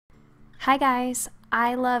Hi guys,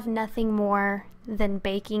 I love nothing more than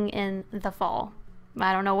baking in the fall.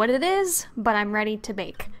 I don't know what it is, but I'm ready to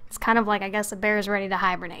bake. It's kind of like, I guess, a bear's ready to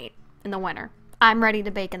hibernate in the winter. I'm ready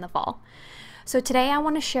to bake in the fall. So today I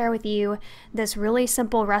want to share with you this really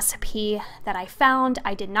simple recipe that I found.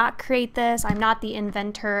 I did not create this. I'm not the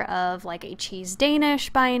inventor of like a cheese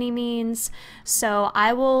Danish by any means. So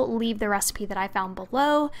I will leave the recipe that I found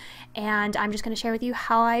below, and I'm just going to share with you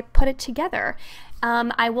how I put it together.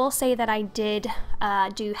 I will say that I did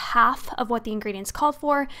do half of what the ingredients called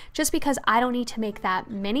for, just because I don't need to make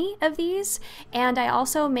that many of these. And I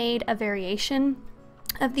also made a variation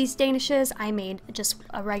of these Danishes. I made just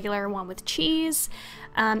a regular one with cheese.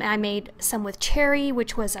 I made some with cherry,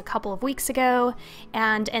 which was a couple of weeks ago.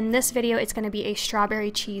 And in this video, it's going to be a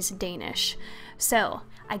strawberry cheese Danish. So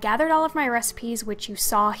I gathered all of my recipes, which you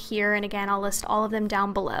saw here, and again, I'll list all of them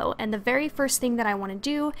down below. And the very first thing that I want to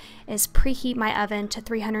do is preheat my oven to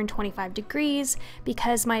 325 degrees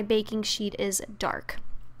because my baking sheet is dark.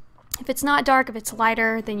 If it's not dark, if it's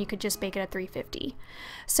lighter, then you could just bake it at 350.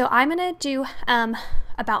 So I'm gonna do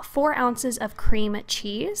about 4 ounces of cream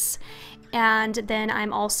cheese, and then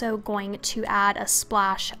I'm also going to add a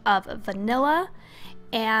splash of vanilla,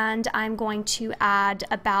 and I'm going to add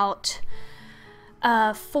about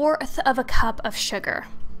 1/4 of a cup of sugar.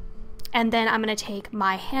 And then I'm going to take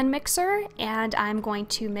my hand mixer and I'm going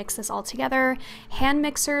to mix this all together. Hand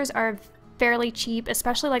mixers are fairly cheap,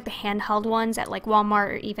 especially like the handheld ones at like Walmart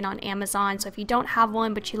or even on Amazon. So if you don't have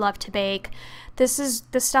one but you love to bake, this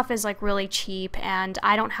stuff is like really cheap, and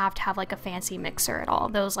I don't have to have like a fancy mixer at all.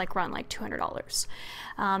 Those like run like $200.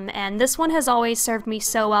 And this one has always served me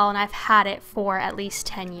so well, and I've had it for at least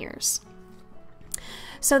 10 years.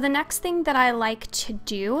 So the next thing that I like to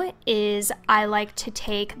do is I like to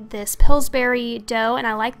take this Pillsbury dough, and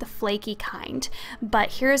I like the flaky kind.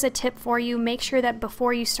 But here's a tip for you. Make sure that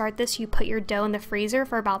before you start this, you put your dough in the freezer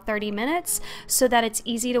for about 30 minutes so that it's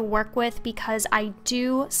easy to work with, because I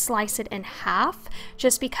do slice it in half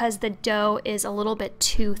just because the dough is a little bit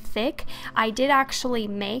too thick. I did actually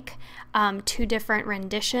make 2 different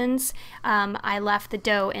renditions. I left the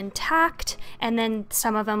dough intact, and then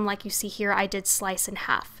some of them, like you see here, I did slice in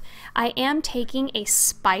half. I am taking a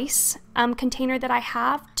spice container that I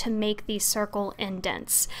have to make these circle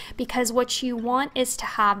indents, because what you want is to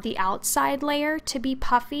have the outside layer to be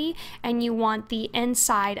puffy, and you want the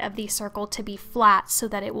inside of the circle to be flat so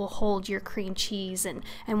that it will hold your cream cheese and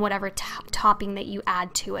whatever topping that you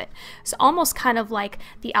add to it. So almost kind of like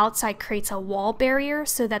the outside creates a wall barrier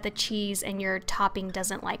so that the cheese and your topping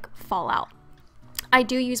doesn't like fall out. I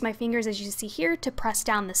do use my fingers, as you see here, to press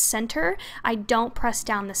down the center. I don't press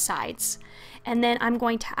down the sides. And then I'm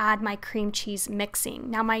going to add my cream cheese mixing.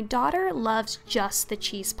 Now my daughter loves just the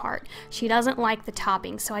cheese part. She doesn't like the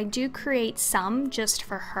topping, so I do create some just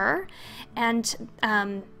for her. And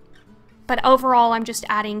but overall, I'm just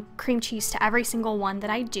adding cream cheese to every single one that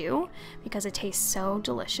I do because it tastes so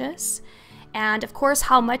delicious. And of course,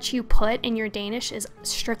 how much you put in your Danish is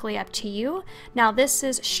strictly up to you. Now this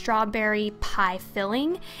is strawberry pie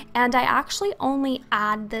filling, and I actually only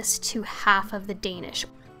add this to half of the Danish.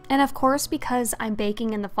 And of course, because I'm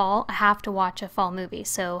baking in the fall, I have to watch a fall movie.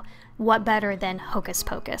 So what better than Hocus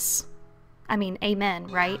Pocus? I mean, amen,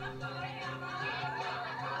 right?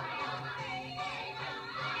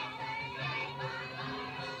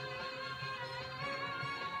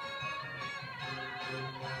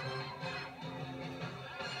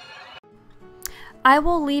 I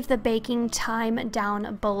will leave the baking time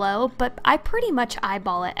down below, but I pretty much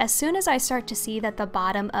eyeball it. As soon as I start to see that the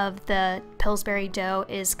bottom of the Pillsbury dough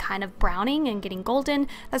is kind of browning and getting golden,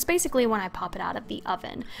 that's basically when I pop it out of the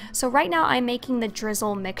oven. So right now I'm making the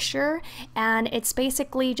drizzle mixture, and it's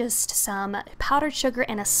basically just some powdered sugar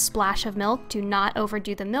and a splash of milk. Do not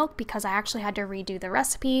overdo the milk because I actually had to redo the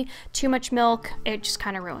recipe. Too much milk, it just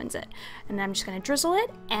kind of ruins it. And I'm just going to drizzle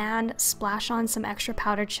it and splash on some extra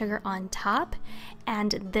powdered sugar on top.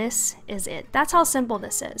 And this is it. That's how simple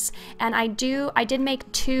this is. And I did make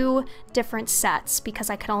 2 different sets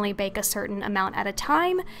because I could only bake a certain amount at a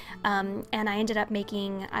time. And I ended up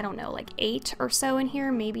making, I don't know, like 8 or so in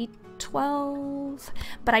here, maybe 12.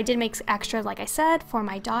 But I did make extra, like I said, for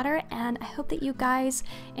my daughter. And I hope that you guys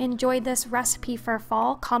enjoyed this recipe for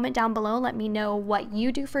fall. Comment down below. Let me know what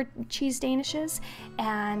you do for cheese Danishes.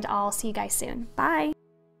 And I'll see you guys soon. Bye.